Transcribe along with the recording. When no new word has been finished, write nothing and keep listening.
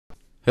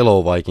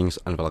Hello Vikings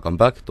and welcome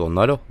back to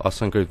another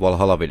Ac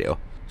Valhalla video.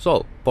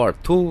 So,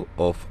 part 2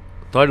 of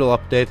title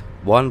update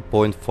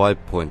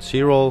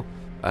 1.5.0,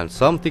 and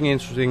something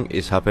interesting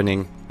is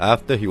happening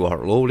after you are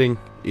loading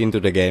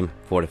into the game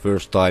for the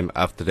first time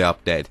after the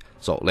update.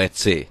 So, let's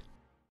see.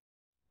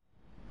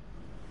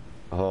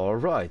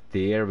 Alright,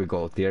 there we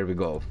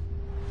go.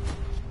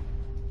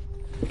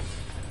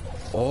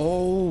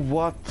 Oh,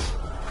 what?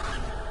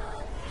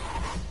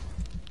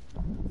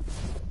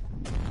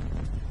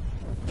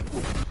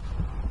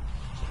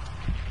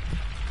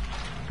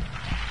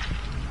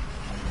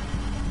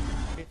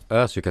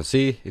 As you can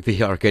see,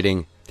 we are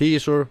getting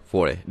teaser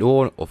for the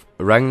Dawn of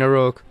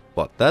Ragnarok,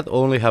 but that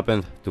only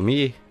happened to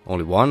me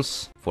only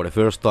once for the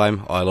first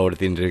time I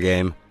loaded into the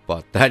game,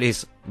 but that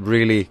is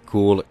really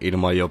cool in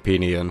my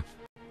opinion.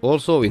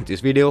 Also in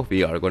this video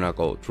we are gonna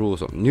go through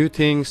some new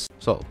things,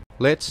 so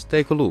let's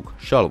take a look,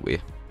 shall we?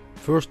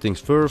 First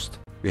things first,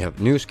 we have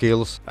new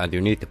skills and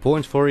you need the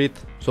points for it,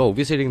 so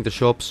visiting the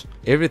shops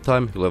every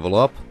time you level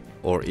up,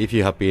 or if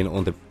you have been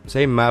on the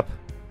same map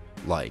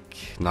like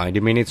 90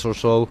 minutes or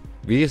so,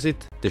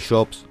 visit the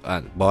shops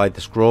and buy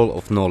the scroll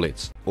of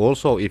knowledge.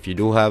 Also, if you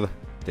do have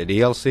the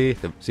DLC,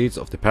 the Seeds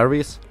of the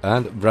Paris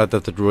and Wrath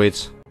of the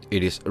Druids,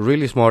 it is a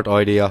really smart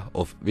idea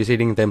of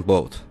visiting them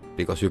both,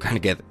 because you can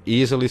get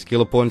easily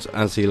skill points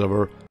and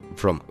silver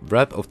from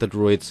Wrath of the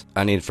Druids,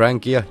 and in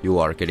Francia you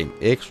are getting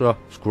extra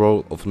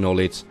scroll of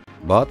knowledge,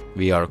 but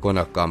we are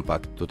gonna come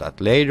back to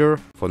that later.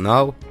 For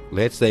now,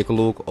 let's take a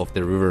look of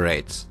the river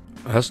raids.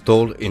 As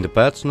told in the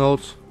patch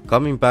notes,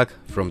 coming back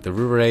from the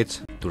river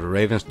raids to the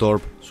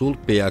Ravenstorp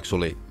should be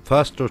actually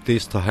faster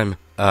this time,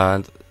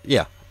 and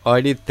yeah,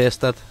 I did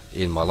test that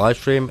in my live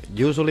stream.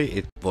 Usually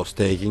it was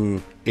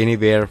taking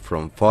anywhere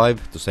from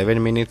 5 to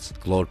 7 minutes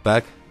to load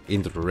back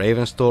into the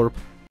Ravenstorp,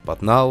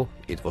 but now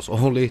it was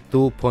only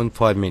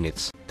 2.5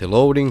 minutes. The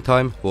loading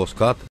time was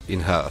cut in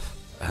half,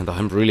 and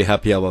I'm really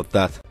happy about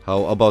that.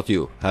 How about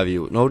you? Have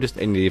you noticed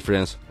any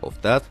difference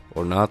of that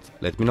or not?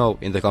 Let me know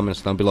in the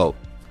comments down below.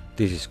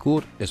 This is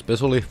good,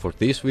 especially for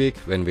this week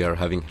when we are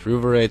having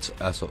river raids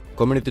as a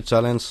community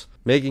challenge.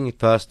 Making it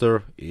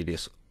faster, it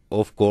is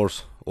of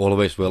course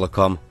always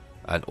welcome,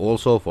 and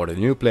also for the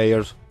new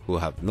players who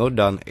have not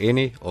done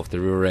any of the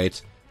river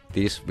raids,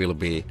 this will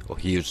be a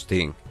huge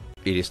thing.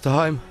 It is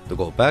time to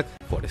go back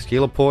for the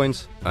skill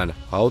points and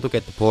how to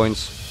get the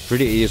points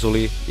pretty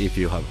easily if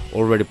you have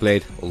already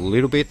played a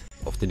little bit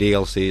of the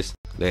DLCs.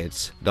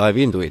 Let's dive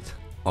into it.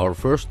 Our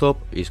first stop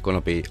is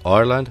gonna be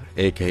Ireland,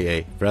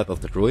 aka Wrath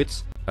of the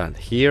Druids. And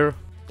here,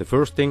 the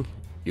first thing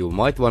you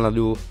might wanna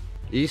do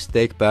is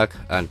take back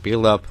and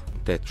build up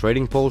the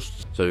trading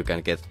posts, so you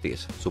can get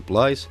these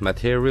supplies,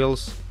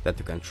 materials that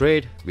you can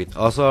trade with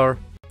Azar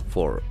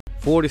for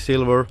 40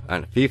 silver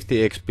and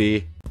 50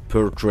 XP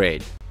per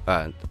trade.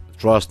 And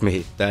trust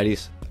me, that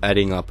is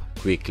adding up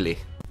quickly.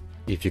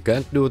 If you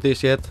can't do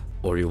this yet,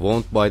 or you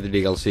won't buy the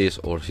DLCs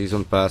or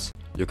season pass,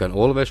 you can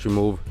always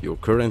remove your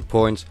current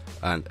points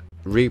and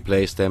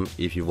replace them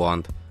if you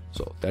want.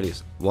 So that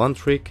is one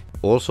trick.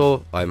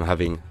 Also, I'm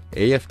having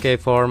AFK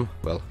farm,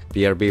 well,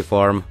 BRB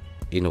farm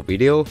in a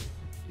video.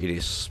 It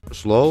is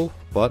slow,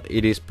 but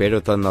it is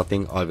better than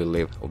nothing. I will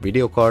leave a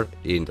video card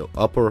in the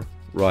upper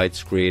right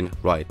screen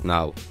right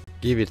now.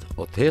 Give it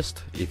a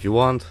test if you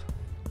want.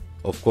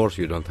 Of course,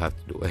 you don't have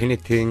to do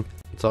anything,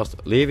 just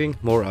leaving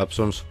more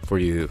options for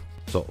you.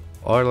 So,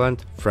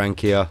 Ireland,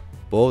 Francia,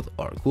 both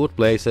are good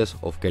places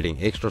of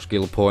getting extra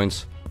skill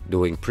points,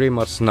 doing pretty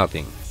much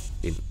nothing.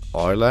 In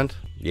Ireland,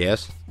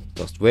 yes,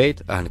 just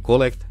wait and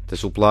collect the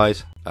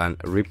supplies and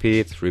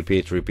repeat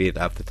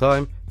after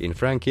time. In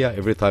Francia,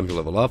 every time you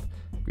level up,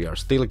 we are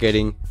still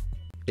getting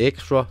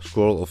extra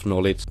scroll of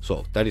knowledge,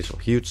 so that is a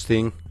huge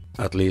thing,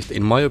 at least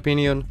in my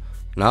opinion.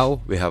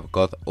 Now we have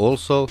got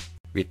also,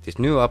 with this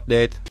new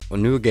update, a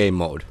new game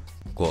mode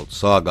called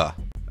Saga,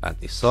 and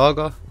this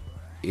Saga,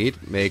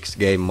 it makes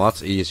game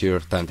much easier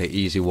than the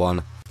easy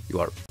one. You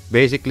are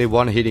basically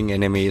one-hitting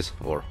enemies,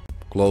 or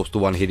close to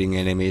one-hitting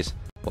enemies.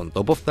 On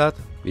top of that,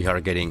 we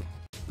are getting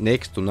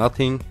next to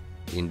nothing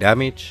in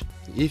damage.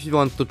 If you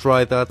want to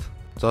try that,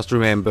 just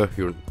remember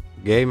your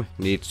game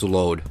needs to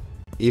load.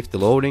 If the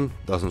loading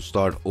doesn't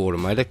start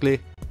automatically,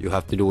 you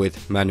have to do it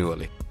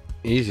manually.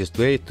 Easiest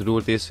way to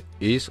do this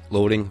is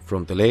loading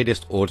from the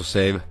latest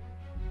autosave,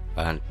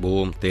 and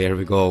boom, there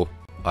we go.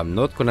 I'm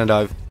not gonna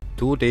dive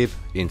too deep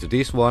into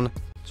this one,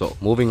 so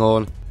moving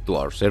on to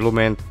our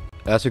settlement.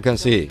 As you can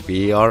see,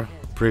 we are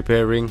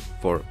preparing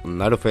for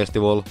another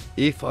festival.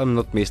 If I'm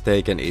not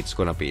mistaken, it's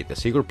gonna be the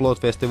Secret Plot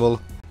festival,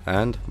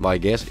 and my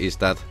guess is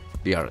that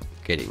we are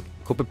getting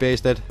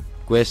copy-pasted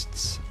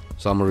quests,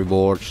 some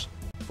rewards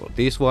for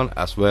this one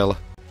as well.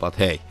 But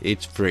hey,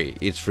 it's free,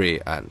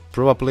 and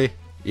probably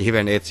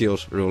even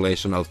Ezio's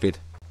Revelation outfit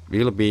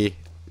will be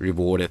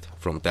rewarded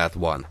from that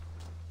one.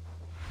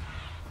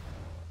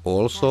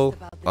 Also,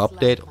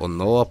 update or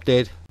no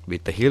update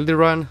with the Hildy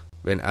run.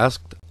 When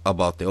asked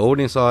about the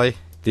Odin's Eye,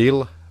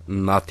 still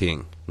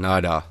nothing.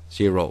 Nada.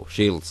 Zero.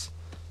 Shields.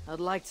 I'd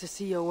like to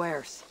see your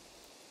wares.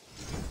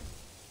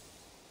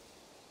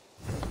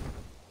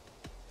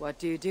 What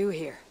do you do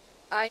here?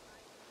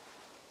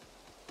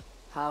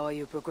 How are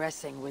you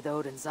progressing with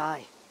Odin's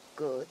Eye?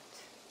 Good.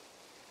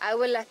 I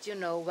will let you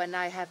know when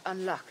I have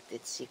unlocked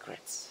its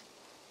secrets.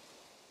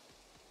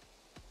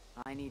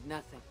 I need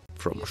nothing.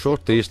 From a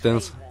short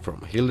distance,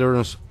 from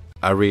Hilderon's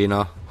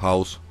arena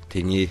house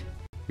thingy,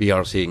 we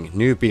are seeing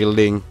new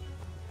building.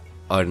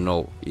 I don't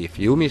know if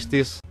you missed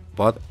this,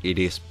 but it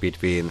is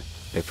between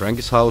the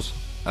Frank's house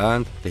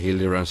and the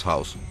Hilderon's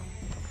house.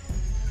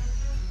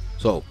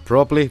 So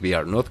probably we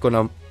are not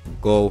gonna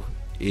go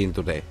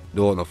into the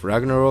Dawn of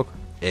Ragnarok,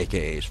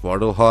 aka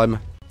Svartalfheim,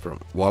 from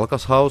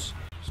Valka's house.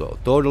 So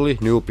totally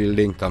new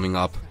building coming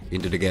up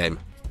into the game.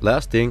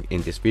 Last thing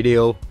in this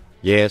video,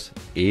 yes,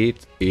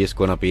 it is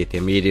gonna be the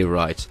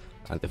Meteorites.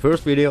 And the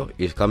first video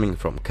is coming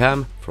from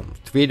Cam from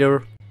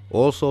Twitter.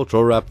 Also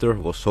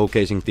Raptor was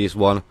showcasing this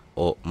one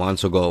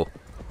months ago.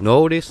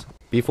 Notice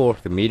before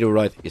the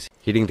meteorite is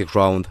hitting the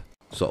ground,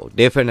 so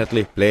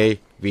definitely play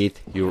with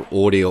your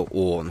audio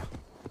on.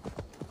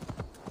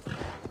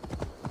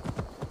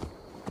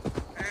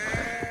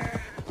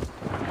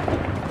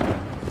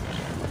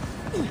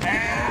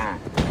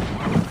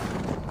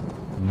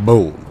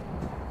 Boom!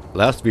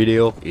 Last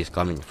video is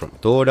coming from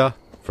Toda,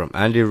 from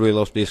Andy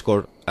Relo's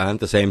Discord, and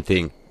the same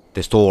thing,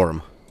 the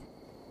storm.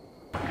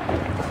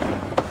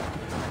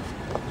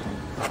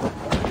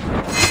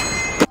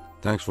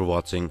 Thanks for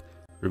watching.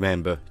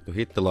 Remember to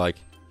hit the like,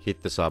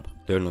 hit the sub,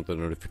 turn on the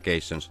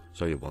notifications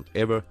so you won't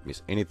ever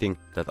miss anything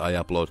that I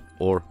upload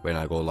or when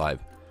I go live.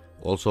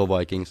 Also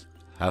Vikings,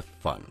 have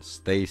fun,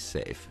 stay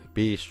safe,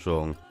 be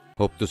strong.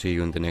 Hope to see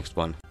you in the next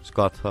one.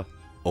 Skatha,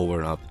 over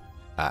and out,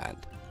 and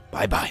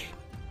bye bye.